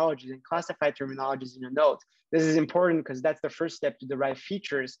terminologies and classify terminologies in a note. This is important because that's the first step to derive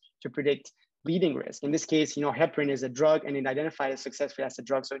features to predict bleeding risk. In this case, heparin is a drug and it identified it successfully as a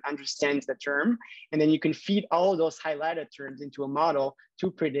drug, so it understands the term. And then you can feed all of those highlighted terms into a model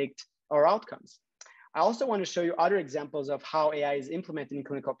to predict our outcomes. I also want to show you other examples of how AI is implemented in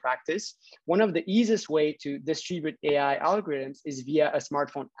clinical practice. One of the easiest way to distribute AI algorithms is via a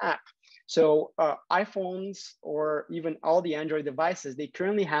smartphone app. So iPhones or even all the Android devices, they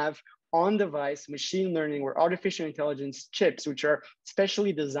currently have on-device machine learning or artificial intelligence chips, which are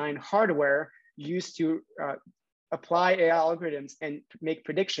specially designed hardware used to apply AI algorithms and make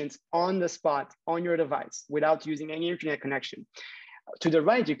predictions on the spot on your device without using any internet connection. To the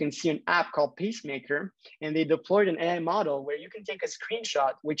right, you can see an app called Pacemaker, and they deployed an AI model where you can take a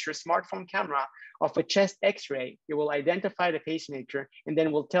screenshot with your smartphone camera of a chest X-ray. It will identify the pacemaker and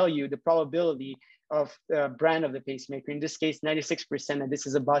then will tell you the probability of the brand of the pacemaker. In this case, 96% that this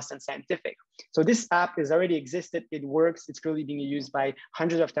is a Boston Scientific. So this app has already existed. It works. It's currently being used by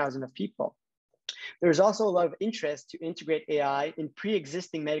hundreds of thousands of people. There's also a lot of interest to integrate AI in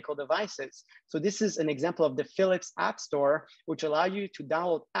pre-existing medical devices. So this is an example of the Philips App Store, which allow you to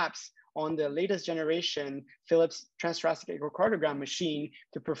download apps on the latest generation Philips transthoracic echocardiogram machine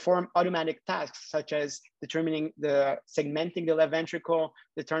to perform automatic tasks such as segmenting the left ventricle,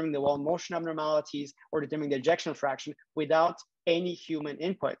 determining the wall motion abnormalities, or determining the ejection fraction without any human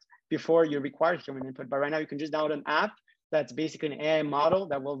input. Before you require human input, but right now you can just download an app that's basically an AI model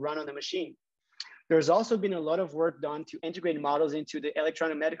that will run on the machine. There's also been a lot of work done to integrate models into the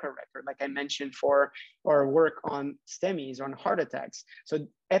electronic medical record, like I mentioned for our work on STEMIs, on heart attacks. So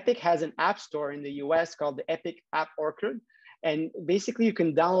Epic has an app store in the US called the Epic App Orchard. And basically you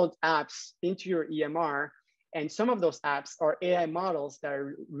can download apps into your EMR. And some of those apps are AI models that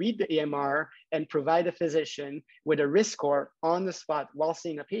read the EMR and provide the physician with a risk score on the spot while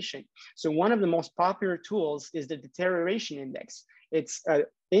seeing a patient. So one of the most popular tools is the deterioration index. It's an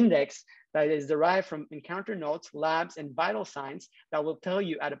index that is derived from encounter notes, labs, and vital signs that will tell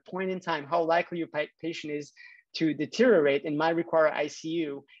you at a point in time how likely your patient is to deteriorate and might require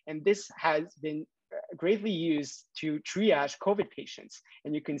ICU. And this has been greatly used to triage COVID patients.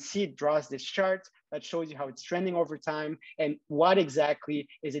 And you can see it draws this chart that shows you how it's trending over time and what exactly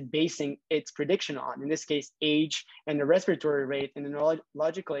is it basing its prediction on. In this case, age and the respiratory rate and the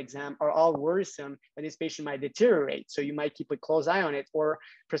neurological exam are all worrisome that this patient might deteriorate. So you might keep a close eye on it or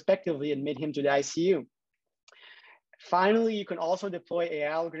prospectively admit him to the ICU. Finally, you can also deploy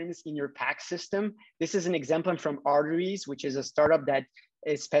AI algorithms in your PACS system. This is an example from Arteries, which is a startup that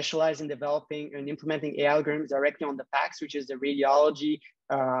is specialized in developing and implementing AI algorithms directly on the PACS, which is the radiology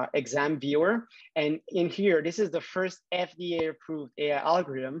exam viewer. And in here, this is the first FDA-approved AI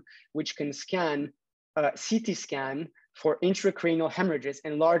algorithm, which can scan CT scan for intracranial hemorrhages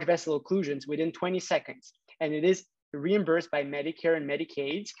and large vessel occlusions within 20 seconds. And it is reimbursed by Medicare and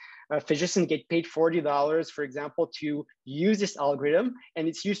Medicaid. Physicians get paid $40, for example, to use this algorithm, and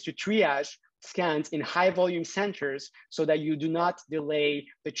it's used to triage scans in high volume centers so that you do not delay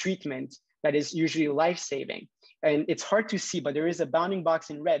the treatment that is usually life-saving. And it's hard to see, but there is a bounding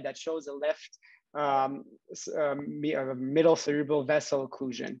box in red that shows a left middle cerebral vessel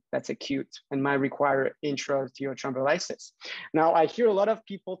occlusion that's acute and might require intra-arterial thrombolysis. Now, I hear a lot of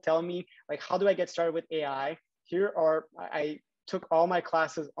people tell me, like, how do I get started with AI? I took all my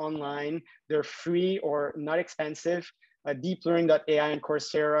classes online. They're free or not expensive. Deeplearning.ai and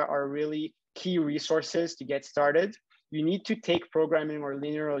Coursera are really key resources to get started. You need to take programming or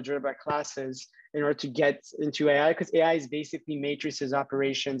linear algebra classes in order to get into AI, because AI is basically matrices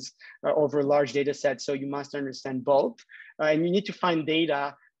operations over large data sets. So you must understand both. And you need to find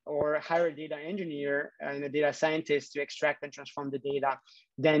data or hire a data engineer and a data scientist to extract and transform the data.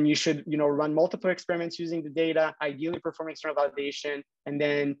 Then you should run multiple experiments using the data, ideally perform external validation, and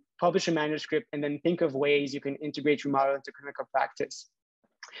then publish a manuscript, and then think of ways you can integrate your model into clinical practice.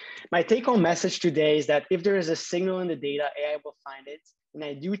 My take-home message today is that if there is a signal in the data, AI will find it. And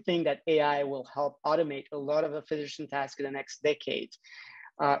I do think that AI will help automate a lot of the physician tasks in the next decade.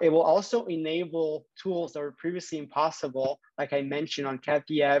 It will also enable tools that were previously impossible, like I mentioned on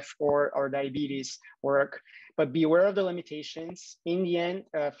CAT-PF or diabetes work. But be aware of the limitations. In the end,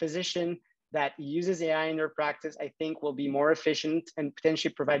 a physician that uses AI in their practice, I think, will be more efficient and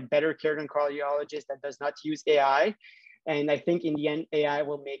potentially provide better care than cardiologist that does not use AI. And I think in the end, AI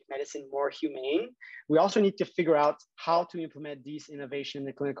will make medicine more humane. We also need to figure out how to implement these innovations in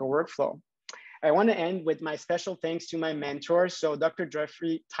the clinical workflow. I want to end with my special thanks to my mentors. So Dr.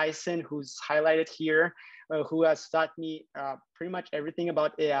 Jeffrey Tyson, who's highlighted here, who has taught me pretty much everything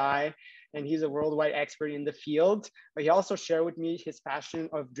about AI, and he's a worldwide expert in the field. But he also shared with me his passion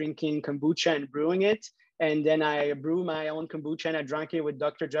of drinking kombucha and brewing it. And then I brew my own kombucha and I drank it with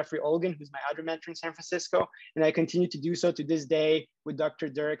Dr. Jeffrey Olgan, who's my other mentor in San Francisco. And I continue to do so to this day with Dr.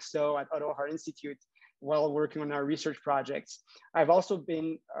 Derek So at Ottawa Heart Institute while working on our research projects. I've also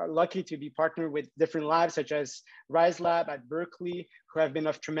been lucky to be partnered with different labs such as Rise Lab at Berkeley, who have been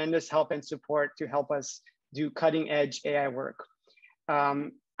of tremendous help and support to help us do cutting edge AI work.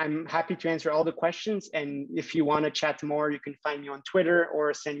 I'm happy to answer all the questions. And if you want to chat more, you can find me on Twitter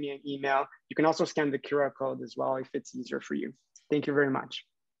or send me an email. You can also scan the QR code as well if it's easier for you. Thank you very much.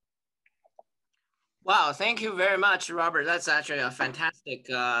 Wow, thank you very much, Robert. That's actually a fantastic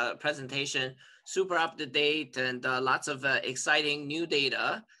presentation, super up to date, and lots of exciting new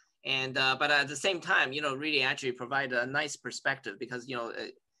data. And but at the same time, you know, really actually provide a nice perspective because, you know,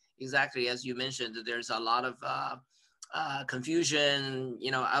 exactly as you mentioned, there's a lot of confusion,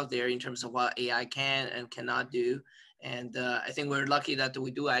 you know, out there in terms of what AI can and cannot do. And I think we're lucky that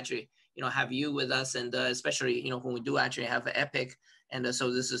we do actually, you know, have you with us, and especially, you know, when we do actually have EPIC. And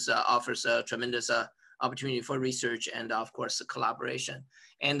so this is offers a tremendous opportunity for research and of course collaboration.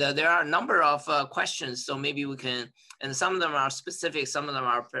 And there are a number of questions, so maybe we can, and some of them are specific, some of them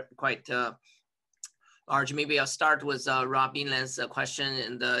are quite large. Maybe I'll start with Rob Beanland's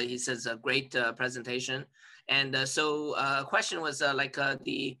question, and he says a great presentation. And so a question was like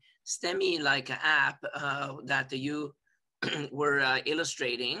the STEMI-like app that you were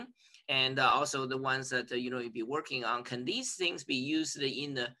illustrating, and also the ones that you know you'd be working on. Can these things be used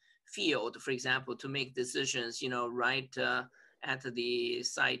in the field, for example, to make decisions, you know, right at the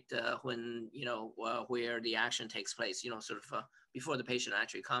site when, you know, where the action takes place, you know, sort of before the patient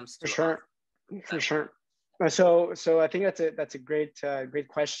actually comes to? For sure, for sure. So I think that's a great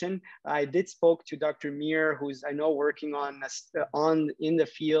question. I did spoke to Dr. Mir, who's I know working on in the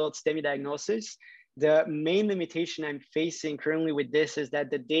field STEMI diagnosis. The main limitation I'm facing currently with this is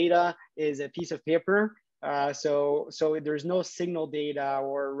that the data is a piece of paper. So there's no signal data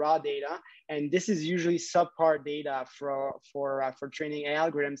or raw data, and this is usually subpar data for training AI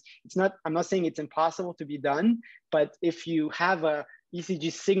algorithms. It's not. I'm not saying it's impossible to be done, but if you have a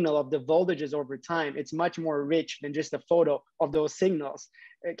ECG signal of the voltages over time, it's much more rich than just a photo of those signals.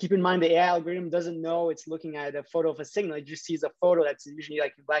 Keep in mind the AI algorithm doesn't know it's looking at a photo of a signal. It just sees a photo that's usually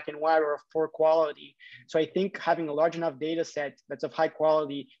like black and white or of poor quality. So I think having a large enough data set that's of high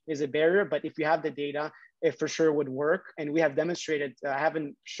quality is a barrier, but if you have the data, it for sure would work. And we have demonstrated, I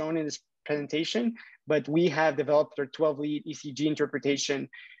haven't shown in this presentation, but we have developed our 12-lead ECG interpretation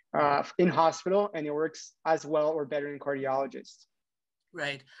in hospital, and it works as well or better in cardiologists.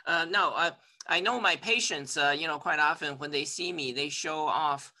 Right. Now, I know my patients, you know, quite often when they see me, they show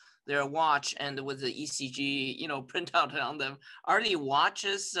off their watch and with the ECG, you know, printout on them. Are the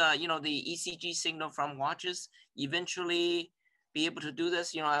watches, you know, the ECG signal from watches eventually be able to do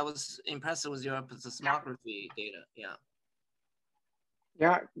this? You know, I was impressed with your plethysmography data. Yeah.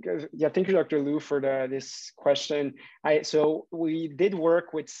 Yeah, thank you, Dr. Liu, for this question. So we did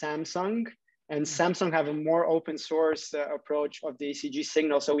work with Samsung, and Samsung have a more open source approach of the ECG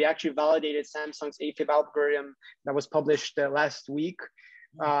signal. So we actually validated Samsung's AFib algorithm that was published last week.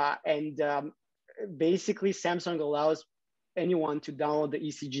 Basically Samsung allows anyone to download the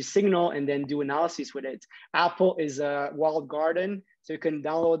ECG signal and then do analysis with it. Apple is a walled garden, so you can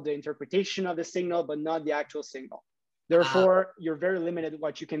download the interpretation of the signal, but not the actual signal. Therefore, you're very limited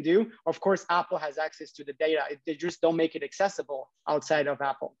what you can do. Of course, Apple has access to the data. They just don't make it accessible outside of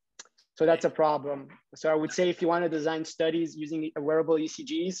Apple. So that's a problem. So I would say if you want to design studies using wearable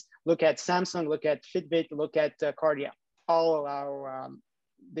ECGs, look at Samsung, look at Fitbit, look at Cardia. All allow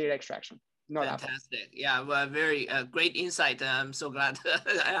data extraction. Not fantastic. Apple. Yeah, well, very great insight. I'm so glad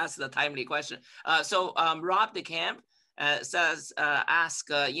I asked the timely question. So Rob DeCamp says, ask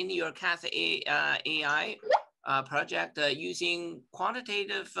in your Cath AI project using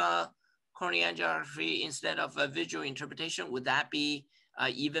quantitative coronary angiography instead of visual interpretation, would that be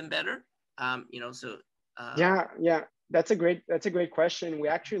even better? You know, so yeah, That's a great question. We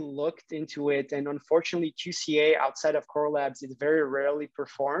actually looked into it, and unfortunately, QCA outside of core labs is very rarely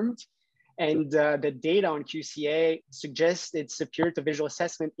performed. And the data on QCA suggests it's superior to visual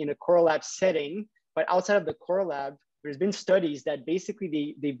assessment in a core lab setting, but outside of the core lab, there's been studies that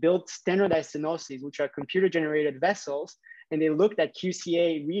basically they built standardized stenoses, which are computer-generated vessels, and they looked at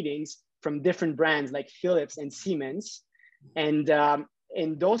QCA readings from different brands like Philips and Siemens. And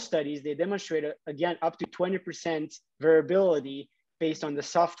in those studies, they demonstrated, again, up to 20% variability based on the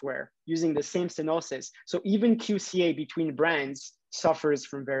software using the same stenosis. So even QCA between brands suffers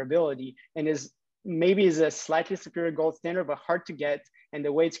from variability and is a slightly superior gold standard, but hard to get. And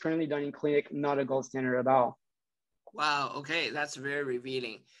the way it's currently done in clinic, not a gold standard at all. Wow, okay, that's very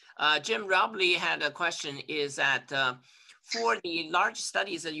revealing. Jim Robley had a question, is that for the large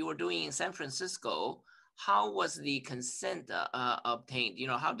studies that you were doing in San Francisco, how was the consent obtained? You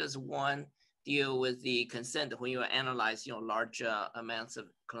know, how does one deal with the consent when you analyze, you know, large amounts of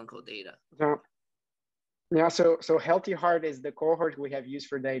clinical data? Yeah, so Healthy Heart is the cohort we have used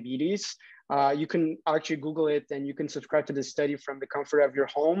for diabetes. You can actually Google it and you can subscribe to the study from the comfort of your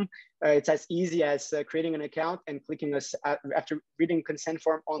home. It's as easy as creating an account and clicking after reading consent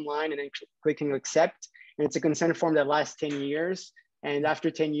form online and then clicking accept. And it's a consent form that lasts 10 years. And after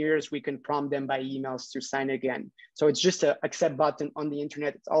 10 years, we can prompt them by emails to sign again. So it's just an accept button on the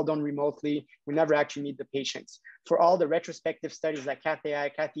internet. It's all done remotely. We never actually meet the patients. For all the retrospective studies like CATH-AI,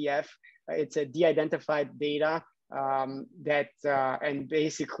 CATH-EF, it's a de-identified data and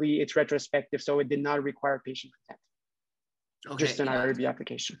basically it's retrospective. So it did not require patient consent. Okay, just an IRB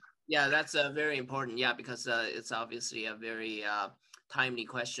application. Yeah, that's very important. Yeah, because it's obviously a very timely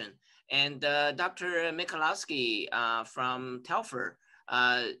question. And Dr. Michalowski from Telfer,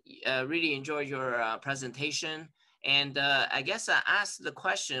 really enjoyed your presentation. And I guess I asked the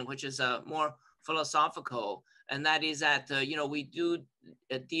question, which is more philosophical, and that is that, you know, we do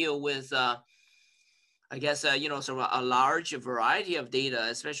deal with, I guess, you know, sort of a large variety of data,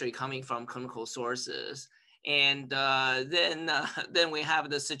 especially coming from clinical sources. And then we have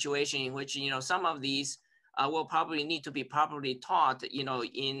the situation in which, you know, some of these will probably need to be properly taught, you know,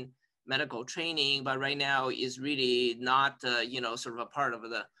 in medical training, but right now is really not, you know, sort of a part of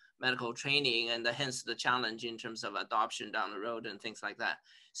the medical training, and hence the challenge in terms of adoption down the road and things like that.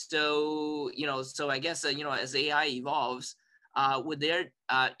 So, you know, so I guess, you know, as AI evolves, would there,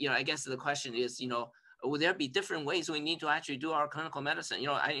 you know, I guess the question is, you know, would there be different ways we need to actually do our clinical medicine? You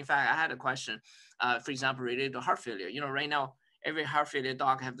know, in fact, I had a question, for example, related to heart failure. You know, right now, every heart failure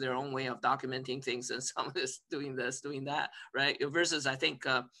doc have their own way of documenting things, and some is doing this, doing that, right? Versus, I think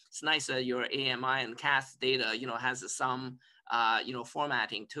it's nice that your AMI and CAS data, you know, has some, you know,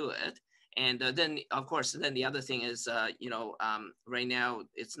 formatting to it. And then, of course, then the other thing is, you know, right now,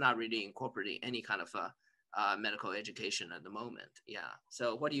 it's not really incorporating any kind of medical education at the moment. Yeah.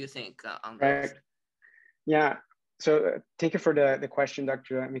 So what do you think on this? Yeah. So thank you for the question,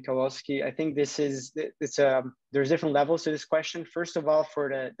 Dr. Michalowski. I think there's different levels to this question. First of all,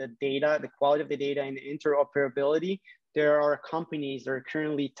 for the data, the quality of the data and the interoperability, there are companies that are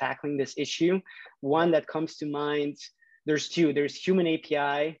currently tackling this issue. One that comes to mind, there's two. There's Human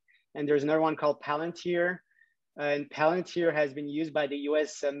API, and there's another one called Palantir. And Palantir has been used by the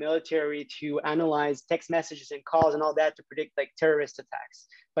US military to analyze text messages and calls and all that to predict like terrorist attacks.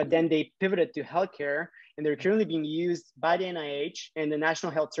 But then they pivoted to healthcare, and they're currently being used by the NIH and the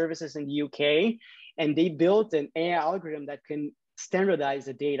National Health Services in the UK. And they built an AI algorithm that can standardize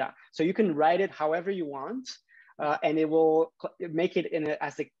the data. So you can write it however you want, and it will make it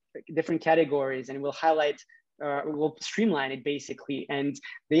as different categories, and it will highlight, we'll streamline it basically. And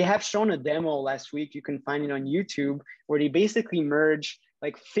they have shown a demo last week, you can find it on YouTube, where they basically merge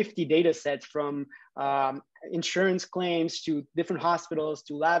like 50 data sets from insurance claims to different hospitals,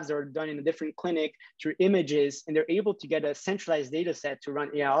 to labs that are done in a different clinic, to images, and they're able to get a centralized data set to run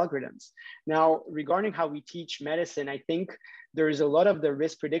AI algorithms. Now, regarding how we teach medicine, I think there's a lot of the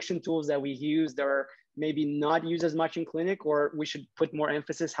risk prediction tools that we use that are maybe not used as much in clinic, or we should put more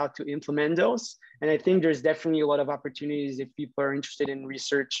emphasis how to implement those. And I think there's definitely a lot of opportunities if people are interested in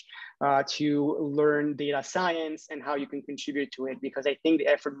research to learn data science and how you can contribute to it, because I think the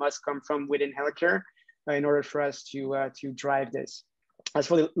effort must come from within healthcare in order for us to drive this. As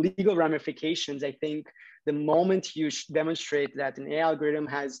for the legal ramifications, I think the moment you demonstrate that an AI algorithm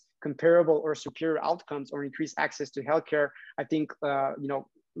has comparable or superior outcomes or increased access to healthcare, I think you know,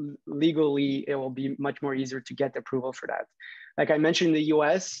 legally it will be much more easier to get approval for that. Like I mentioned, in the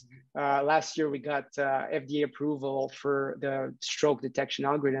US, last year we got FDA approval for the stroke detection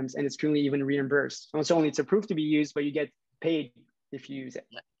algorithms, and it's currently even reimbursed. Not only it's approved to be used, but you get paid if you use it,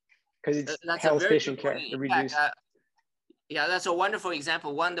 because it's health patient care. Yeah, that's a wonderful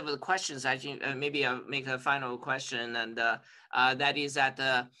example. One of the questions, I think, maybe I'll make a final question, and that is at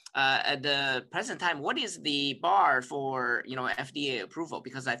the present time, what is the bar for FDA approval?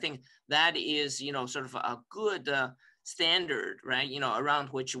 Because I think that is sort of a good standard, right? Around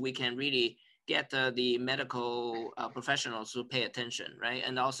which we can really get the medical professionals to pay attention, right?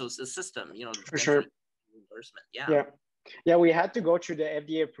 And also the system, For sure. Reimbursement. Yeah, we had to go through the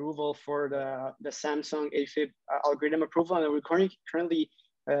FDA approval for the Samsung AFib algorithm approval, and we're currently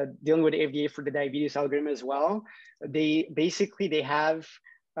dealing with the FDA for the diabetes algorithm as well. They have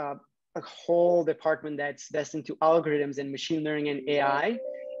a whole department that's destined to algorithms and machine learning and AI,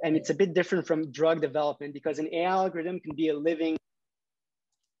 and it's a bit different from drug development because an AI algorithm can be a living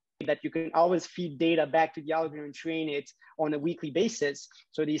that you can always feed data back to the algorithm and train it on a weekly basis.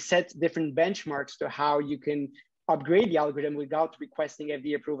 So they set different benchmarks to how you can upgrade the algorithm without requesting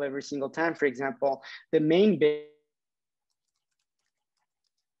FDA approval every single time. For example, the main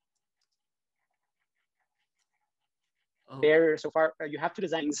barrier so far, you have to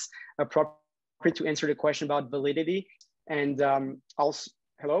design appropriate to answer the question about validity. And also,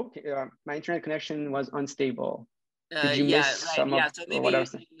 hello, my internet connection was unstable. Did you miss some of so maybe what I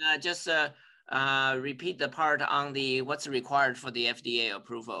was saying? Just repeat the part on the what's required for the FDA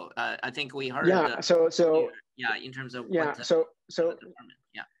approval. I think we heard. In terms of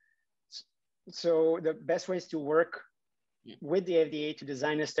So the best ways to work with the FDA to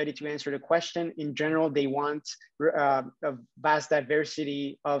design a study to answer the question. In general, they want a vast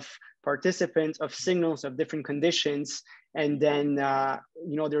diversity of participants, of signals, of different conditions, and then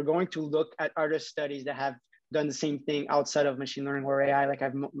they're going to look at other studies that have done the same thing outside of machine learning or AI, like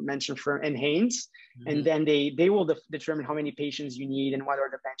I've mentioned for Haynes. And then they will determine how many patients you need and what are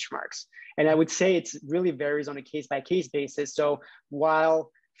the benchmarks. And I would say it really varies on a case-by-case basis. So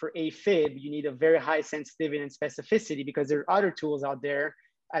while for AFib, you need a very high sensitivity and specificity because there are other tools out there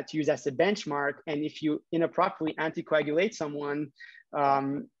to use as a benchmark. And if you inappropriately anticoagulate someone,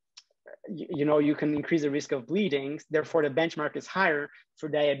 you can increase the risk of bleeding. Therefore, the benchmark is higher for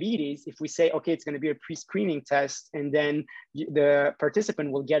diabetes. If we say, okay, it's going to be a pre-screening test, and then the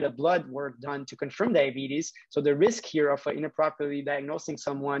participant will get a blood work done to confirm diabetes. So the risk here of inappropriately diagnosing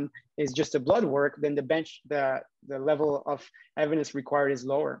someone is just a blood work, then the level of evidence required is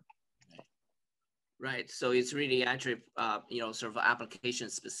lower. Right. So it's really actually, sort of application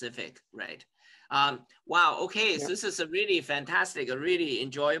specific, right? Wow. Okay. So this is a really fantastic, really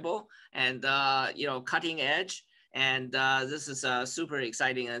enjoyable, and cutting edge, and this is super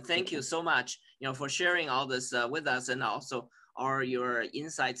exciting. And thank you so much, for sharing all this with us, and also all your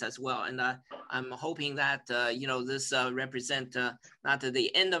insights as well. And I'm hoping that this represent not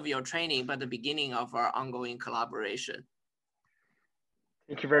the end of your training, but the beginning of our ongoing collaboration.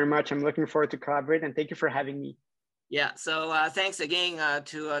 Thank you very much. I'm looking forward to collaborate, and thank you for having me. Yeah, so thanks again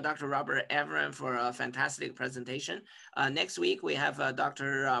to Dr. Robert Avram for a fantastic presentation. Next week, we have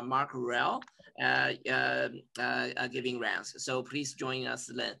Dr. Mark Rell giving rounds. So please join us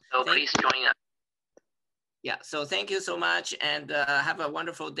then. Yeah, so thank you so much, and have a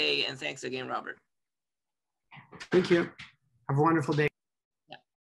wonderful day. And thanks again, Robert. Thank you. Have a wonderful day.